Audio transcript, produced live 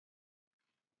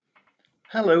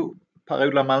Hello,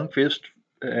 Per-Ola Malmqvist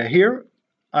here.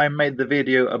 I made the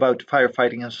video about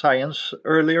firefighting and science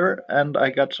earlier, and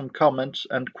I got some comments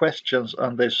and questions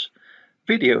on this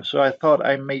video, so I thought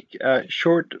I'd make a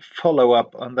short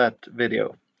follow-up on that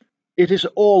video. It is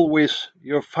always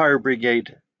your fire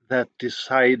brigade that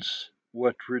decides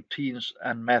what routines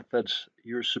and methods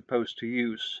you're supposed to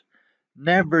use.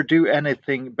 Never do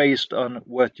anything based on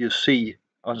what you see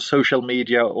on social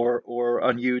media or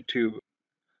on YouTube.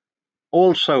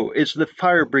 Also, it's the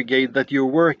fire brigade that you're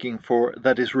working for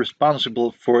that is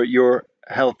responsible for your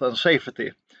health and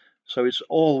safety. So it's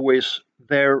always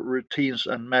their routines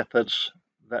and methods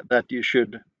that you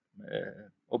should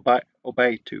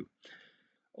obey to.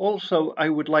 Also, I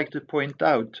would like to point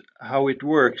out how it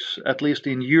works, at least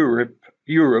in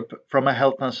Europe, from a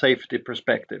health and safety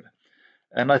perspective.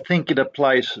 And I think it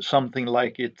applies something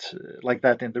like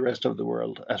that in the rest of the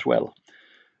world as well.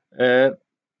 Uh,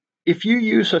 if you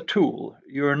use a tool,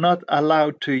 you're not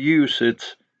allowed to use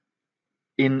it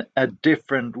in a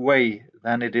different way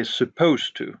than it is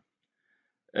supposed to.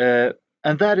 Uh,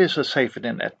 and that is a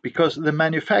safety net because the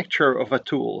manufacturer of a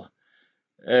tool,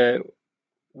 uh,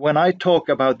 when I talk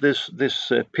about this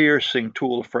piercing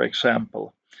tool, for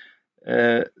example,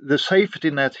 the safety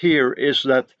net here is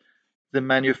that the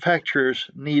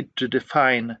manufacturers need to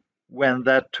define when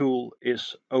that tool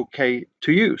is okay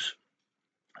to use,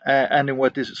 and in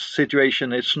what is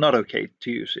situation it's not okay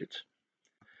to use it.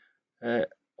 Uh,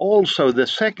 Also, the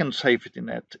second safety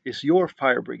net is your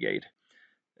fire brigade,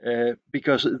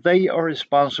 because they are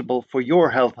responsible for your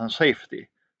health and safety.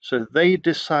 So they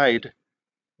decide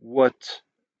what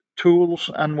tools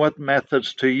and what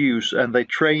methods to use, and they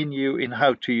train you in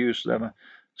how to use them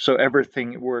so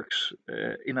everything works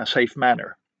in a safe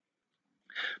manner.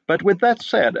 But with that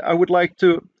said, I would like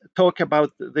to talk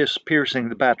about this piercing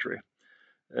the battery.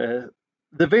 Uh,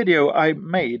 the video I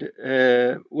made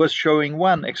was showing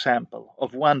one example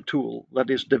of one tool that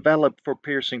is developed for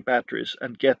piercing batteries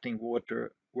and getting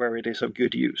water where it is of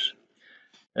good use.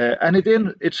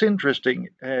 It's interesting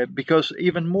because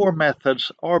even more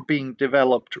methods are being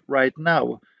developed right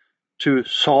now to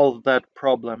solve that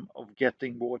problem of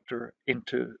getting water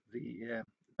into the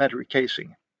battery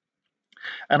casing.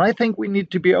 And I think we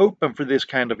need to be open for this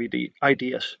kind of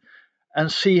ideas and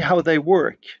see how they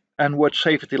work and what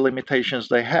safety limitations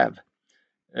they have.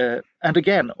 And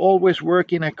again, always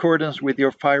work in accordance with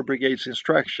your fire brigade's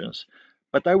instructions.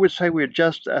 But I would say we're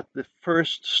just at the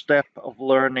first step of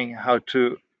learning how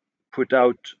to put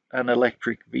out an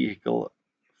electric vehicle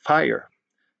fire.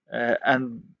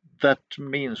 And that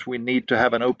means we need to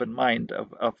have an open mind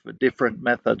of different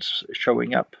methods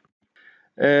showing up.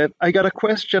 I got a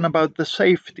question about the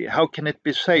safety. How can it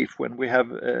be safe when we have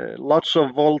lots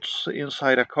of volts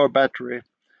inside a car battery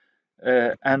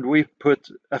and we put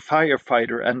a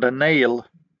firefighter and a nail,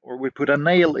 or we put a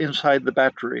nail inside the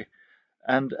battery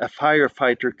and a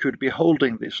firefighter could be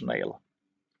holding this nail?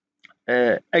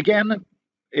 Again,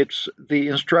 it's the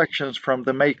instructions from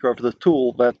the maker of the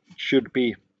tool that should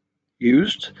be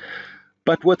used.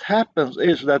 But what happens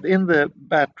is that in the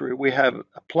battery we have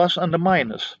a plus and a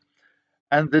minus.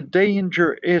 And the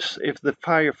danger is if the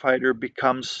firefighter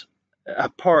becomes a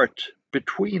part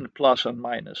between plus and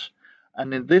minus.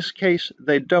 And in this case,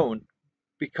 they don't,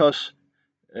 because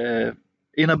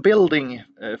in a building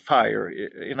fire,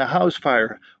 in a house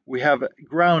fire, we have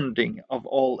grounding of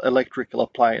all electrical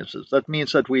appliances. That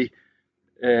means that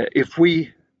if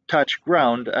we touch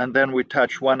ground and then we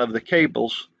touch one of the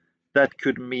cables, that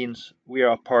could mean we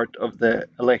are part of the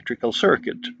electrical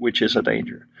circuit, which is a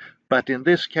danger. But in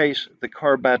this case, the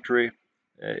car battery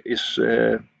is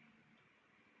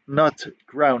not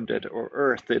grounded or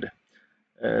earthed.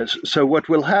 So what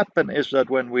will happen is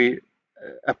that when we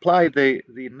apply the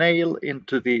nail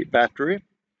into the battery,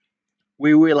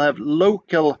 we will have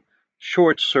local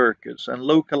short circuits and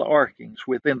local arcings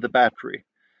within the battery.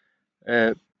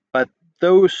 But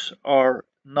those are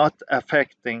not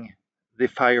affecting the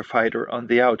firefighter on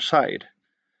the outside.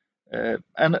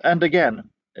 And again,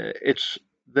 it's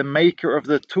the maker of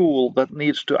the tool that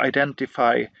needs to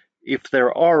identify if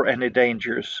there are any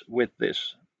dangers with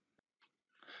this.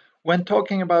 When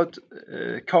talking about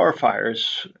car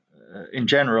fires in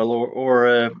general,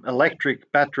 or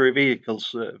electric battery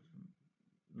vehicles,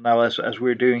 now as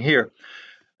we're doing here,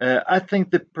 I think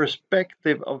the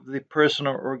perspective of the person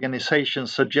or organization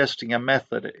suggesting a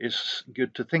method is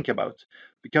good to think about,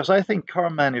 because I think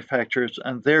car manufacturers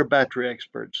and their battery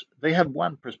experts, they have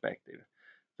one perspective.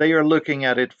 They are looking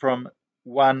at it from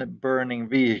one burning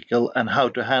vehicle and how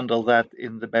to handle that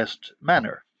in the best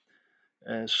manner.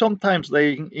 Sometimes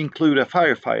they include a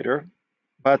firefighter,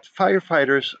 but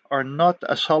firefighters are not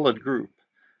a solid group.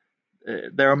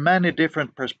 there are many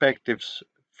different perspectives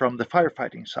from the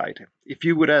firefighting side. If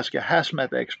you would ask a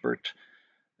hazmat expert,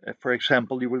 for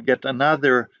example, you will get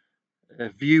another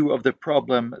view of the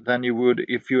problem than you would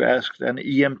if you asked an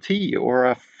EMT or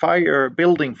a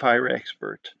building fire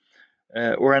expert,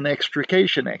 or an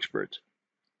extrication expert,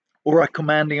 or a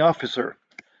commanding officer.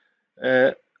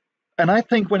 And I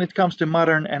think when it comes to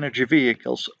modern energy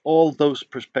vehicles, all those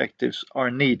perspectives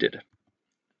are needed.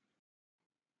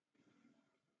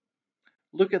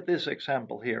 Look at this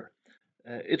example here.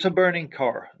 It's a burning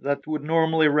car that would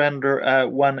normally render a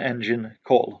one engine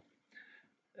call.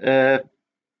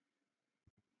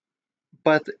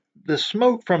 But the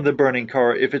smoke from the burning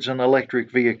car, if it's an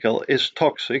electric vehicle, is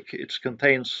toxic. It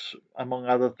contains, among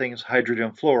other things,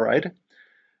 hydrogen fluoride.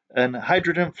 And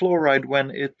hydrogen fluoride,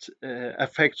 when it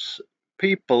affects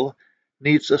people,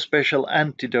 needs a special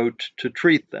antidote to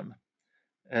treat them.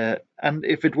 And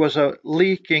if it was a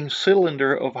leaking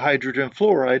cylinder of hydrogen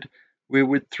fluoride, we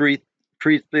would treat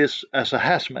this as a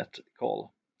hazmat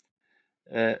call.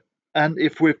 And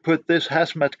if we put this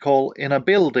hazmat call in a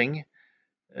building,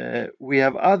 we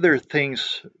have other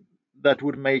things that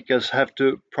would make us have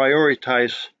to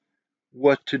prioritize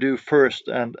what to do first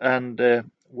and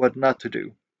what not to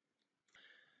do.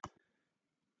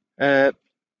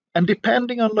 And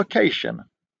depending on location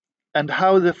and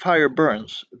how the fire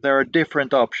burns, there are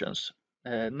different options.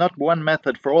 Not one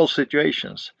method for all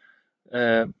situations.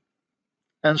 And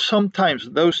sometimes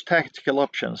those tactical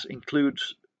options include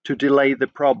to delay the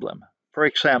problem. For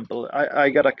example, I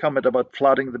got a comment about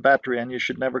flooding the battery, and you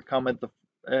should never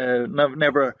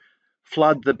never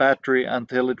flood the battery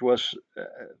until it was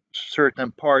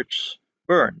certain parts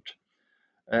burned.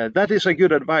 That is a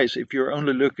good advice if you're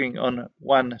only looking on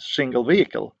one single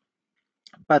vehicle.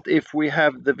 But if we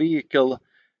have the vehicle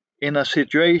in a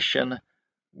situation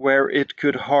where it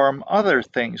could harm other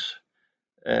things,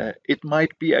 it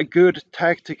might be a good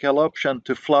tactical option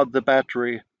to flood the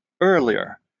battery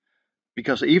earlier.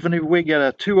 Because even if we get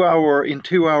in 2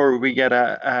 hours we get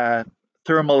a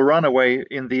thermal runaway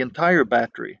in the entire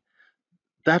battery,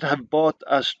 that have bought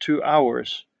us 2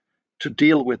 hours to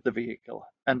deal with the vehicle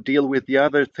and deal with the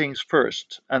other things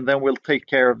first, and then we'll take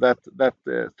care of that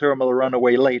thermal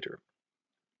runaway later.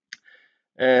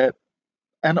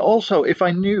 And also, if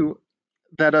I knew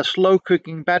that a slow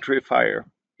cooking battery fire,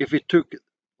 if it took,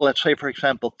 let's say, for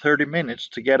example, 30 minutes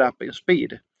to get up in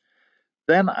speed,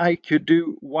 then I could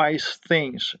do wise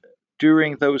things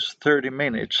during those 30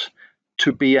 minutes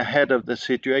to be ahead of the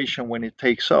situation when it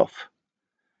takes off.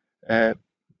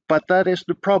 But that is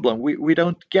the problem. We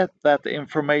don't get that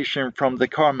information from the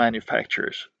car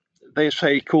manufacturers. They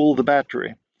say cool the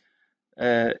battery.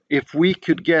 If we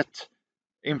could get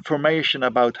information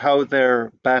about how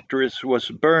their batteries was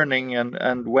burning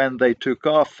and when they took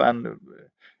off and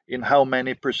in how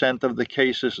many percent of the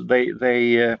cases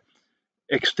they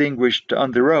extinguished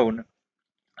on their own,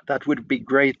 that would be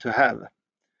great to have.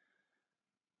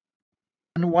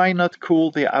 And why not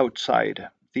cool the outside?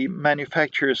 The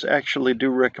manufacturers actually do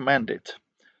recommend it.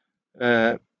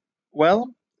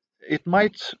 Well, it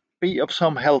might be of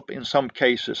some help in some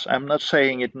cases. I'm not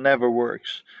saying it never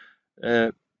works.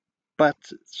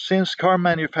 But since car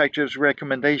manufacturers'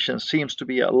 recommendation seems to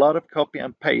be a lot of copy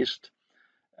and paste,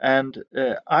 and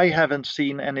I haven't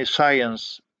seen any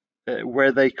science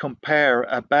where they compare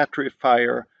a battery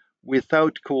fire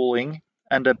without cooling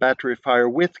and a battery fire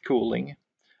with cooling,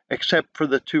 except for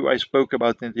the two I spoke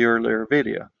about in the earlier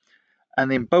video.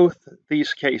 And in both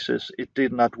these cases, it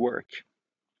did not work.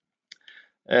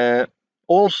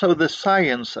 Also, the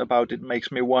science about it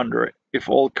makes me wonder if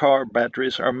all car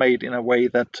batteries are made in a way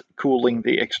that cooling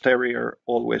the exterior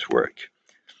always work.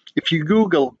 If you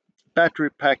Google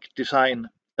battery pack design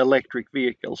electric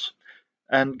vehicles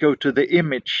and go to the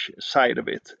image side of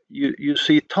it, you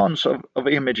see tons of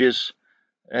images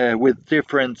with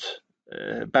different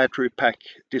battery pack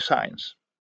designs.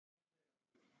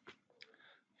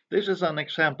 This is an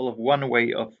example of one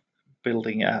way of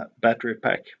building a battery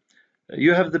pack.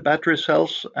 You have the battery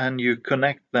cells and you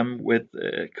connect them with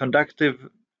conductive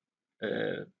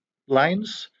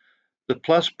lines, the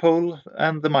plus pole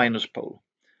and the minus pole.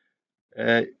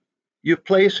 You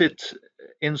place it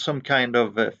in some kind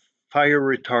of fire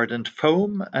retardant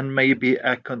foam and maybe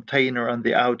a container on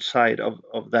the outside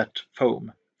of that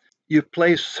foam. You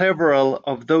place several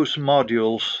of those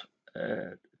modules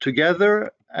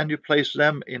together and you place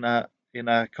them in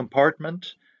a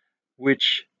compartment,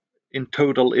 which in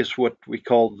total is what we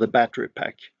call the battery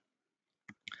pack.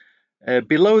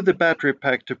 Below the battery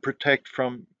pack, to protect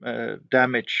from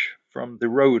damage from the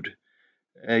road,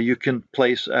 you can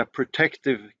place a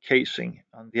protective casing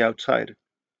on the outside.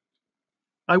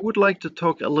 I would like to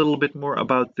talk a little bit more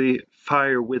about the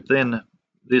fire within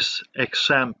this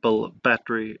example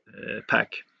battery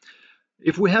pack.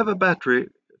 If we have a battery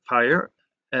fire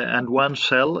and one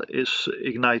cell is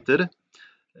ignited,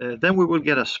 then we will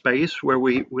get a space where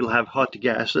we will have hot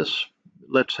gases.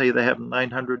 Let's say they have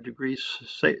 900 degrees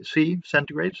C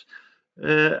centigrades,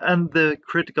 and the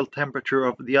critical temperature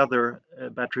of the other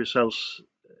battery cells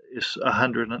is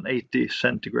 180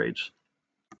 centigrades.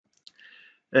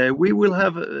 We will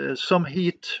have some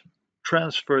heat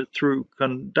transfer through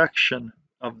conduction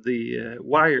of the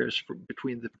wires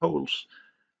between the poles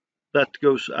that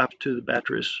goes up to the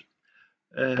batteries.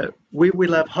 We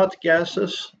will have hot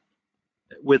gases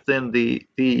within the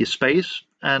space,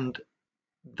 and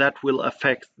that will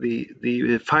affect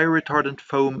the fire retardant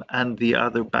foam and the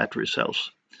other battery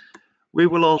cells. We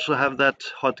will also have that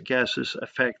hot gases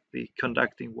affect the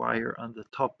conducting wire on the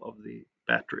top of the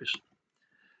batteries.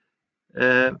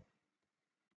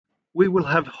 We will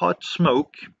have hot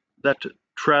smoke that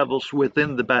travels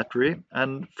within the battery,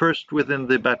 and first within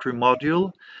the battery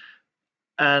module,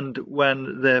 and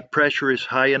when the pressure is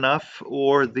high enough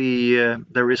or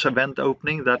there is a vent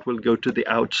opening, that will go to the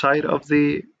outside of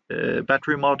the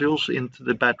battery modules into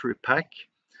the battery pack,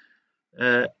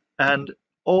 and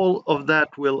all of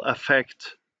that will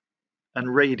affect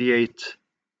and radiate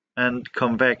and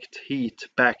convect heat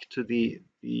back to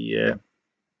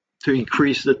to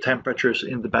increase the temperatures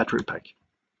in the battery pack.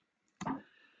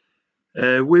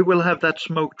 We will have that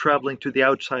smoke traveling to the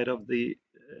outside of the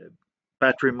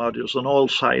battery modules on all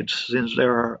sides, since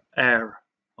there are air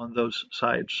on those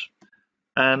sides.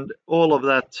 And all of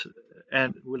that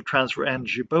will transfer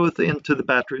energy both into the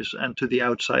batteries and to the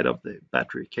outside of the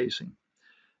battery casing.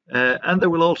 And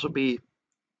there will also be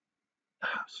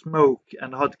smoke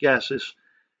and hot gases.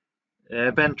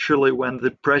 Eventually, when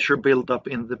the pressure buildup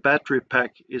in the battery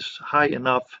pack is high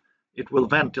enough, it will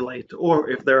ventilate, or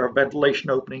if there are ventilation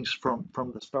openings from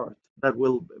the start, that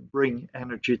will bring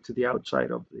energy to the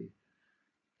outside of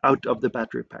the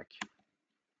battery pack.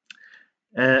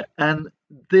 And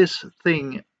this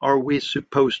thing are we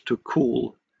supposed to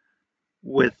cool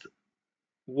with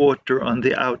water on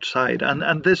the outside?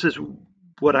 And this is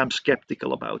what I'm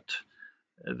skeptical about.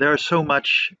 There's so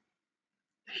much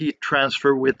heat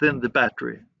transfer within the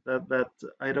battery that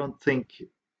I don't think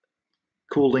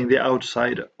cooling the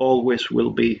outside always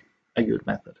will be a good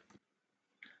method.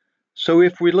 So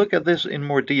if we look at this in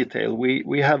more detail,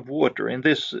 we have water. In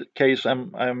this case,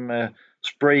 I'm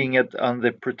spraying it on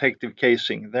the protective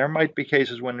casing. There might be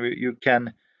cases when you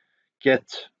can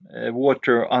get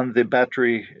water on the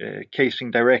battery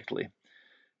casing directly.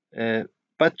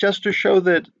 But just to show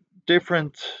the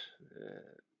different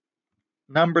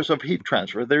numbers of heat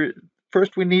transfer,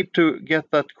 first we need to get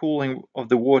that cooling of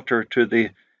the water to the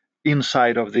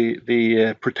inside of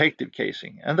the protective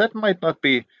casing, and that might not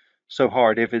be so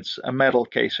hard if it's a metal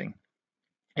casing.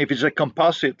 If it's a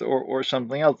composite or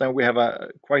something else, then we have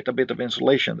quite a bit of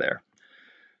insulation there.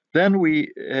 Then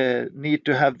we need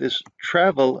to have this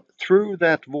travel through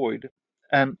that void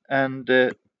and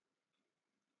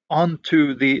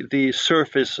onto the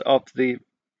surface of the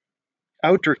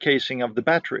outer casing of the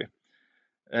battery,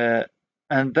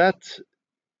 and that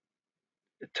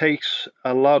takes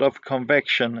a lot of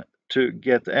convection to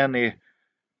get any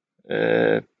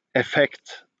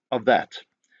effect of that.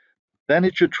 Then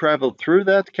it should travel through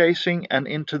that casing and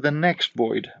into the next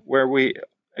void, where we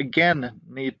again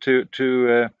need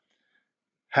to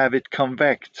have it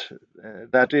convect.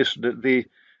 That is, the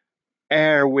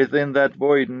air within that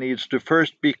void needs to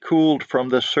first be cooled from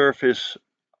the surface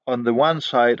on the one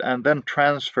side and then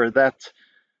transfer that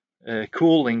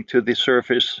cooling to the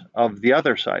surface of the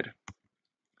other side.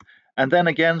 And then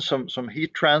again, some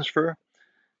heat transfer.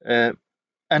 And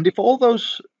if all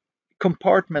those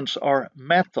compartments are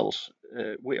metals,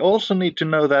 we also need to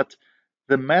know that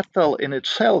the metal in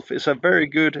itself is a very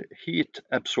good heat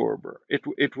absorber.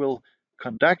 It will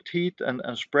conduct heat and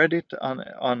spread it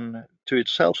on to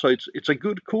itself, so it's a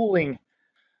good cooling.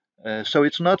 So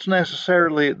it's not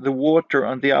necessarily the water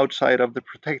on the outside of the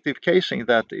protective casing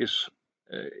that is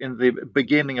in the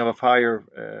beginning of a fire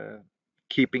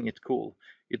keeping it cool.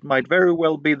 It might very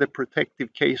well be the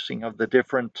protective casing of the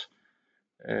different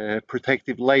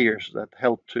protective layers that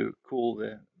help to cool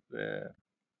the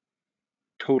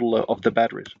total of the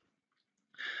batteries.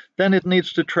 Then it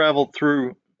needs to travel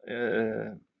through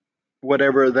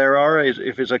whatever there are,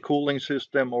 if it's a cooling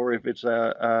system or if it's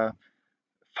a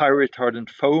fire retardant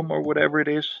foam or whatever it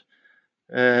is,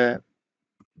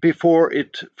 before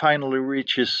it finally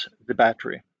reaches the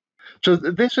battery. So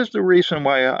this is the reason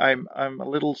why I'm a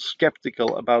little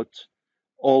skeptical about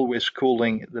always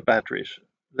cooling the batteries.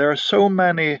 There are so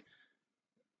many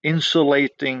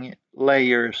insulating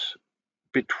layers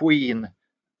between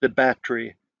the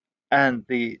battery and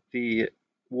the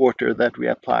water that we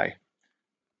apply.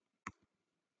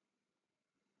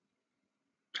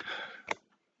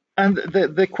 And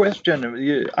the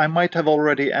question, I might have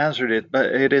already answered it, but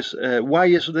it is why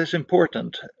is this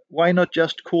important? Why not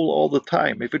just cool all the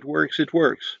time? If it works, it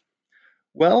works.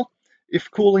 Well, if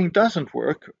cooling doesn't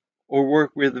work or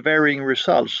work with varying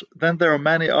results, then there are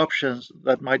many options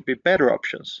that might be better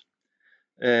options.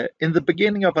 In the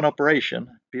beginning of an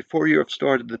operation, before you have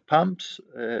started the pumps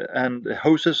and the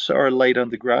hoses are laid on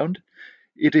the ground,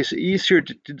 it is easier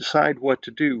to decide what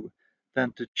to do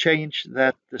than to change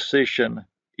that decision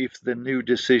if the new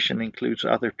decision includes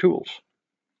other tools.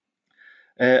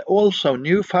 Also,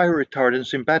 new fire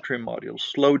retardants in battery modules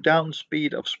slow down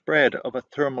speed of spread of a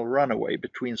thermal runaway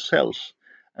between cells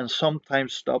and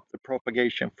sometimes stop the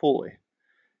propagation fully.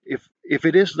 If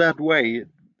it is that way,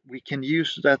 we can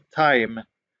use that time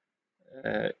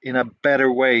in a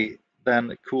better way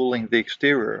than cooling the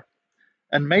exterior.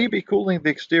 And maybe cooling the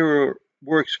exterior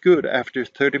works good after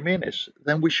 30 minutes,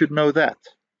 then we should know that.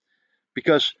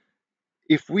 Because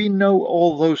if we know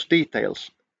all those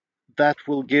details, that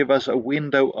will give us a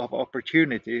window of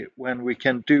opportunity when we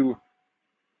can do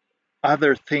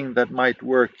other things that might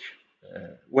work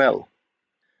well.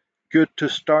 Good to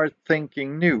start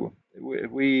thinking new.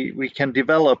 We can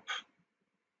develop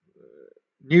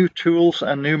new tools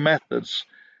and new methods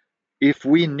if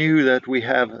we knew that we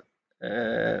have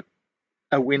a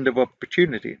window of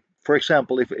opportunity. For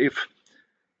example, if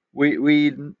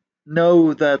we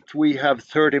know that we have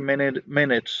 30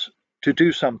 minutes to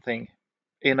do something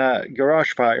in a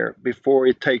garage fire before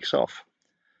it takes off,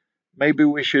 maybe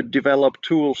we should develop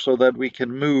tools so that we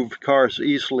can move cars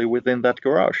easily within that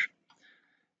garage.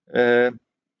 And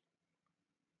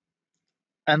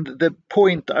the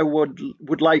point I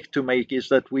would like to make is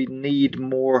that we need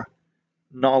more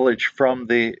knowledge from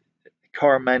the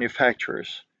car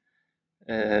manufacturers.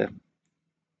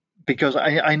 Because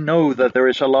I know that there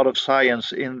is a lot of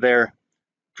science in their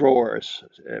drawers,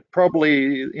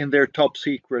 probably in their top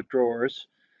secret drawers.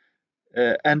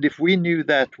 And if we knew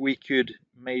that, we could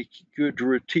make good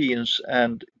routines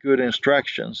and good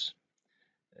instructions.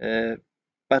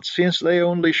 But since they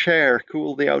only share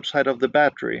cool the outside of the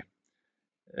battery,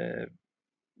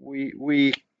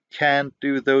 we can't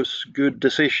do those good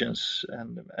decisions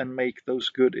and make those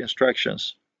good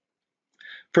instructions.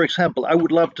 For example, I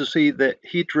would love to see the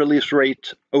heat release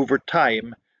rate over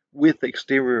time with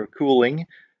exterior cooling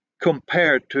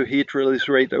compared to heat release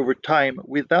rate over time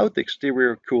without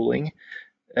exterior cooling,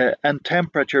 and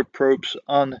temperature probes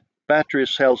on battery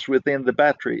cells within the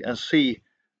battery, and see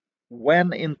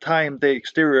when in time the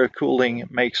exterior cooling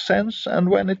makes sense and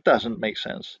when it doesn't make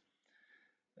sense.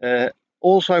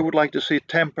 Also, I would like to see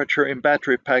temperature in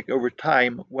battery pack over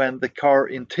time when the car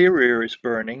interior is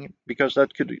burning, because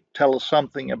that could tell us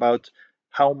something about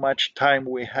how much time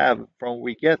we have from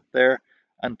we get there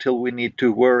until we need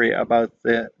to worry about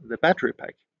the battery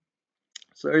pack.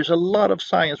 So there's a lot of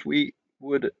science we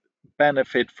would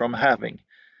benefit from having.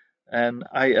 And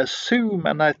I assume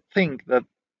and I think that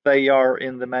they are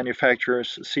in the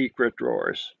manufacturer's secret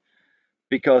drawers.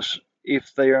 Because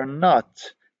if they are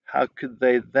not, how could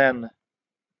they then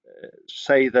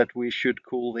say that we should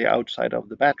cool the outside of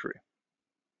the battery?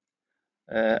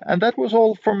 And that was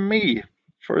all from me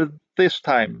for this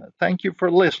time. Thank you for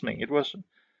listening. It was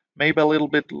maybe a little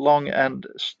bit long and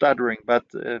stuttering, but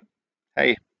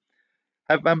hey,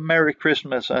 have a Merry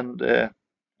Christmas and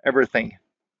everything.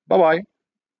 Bye bye.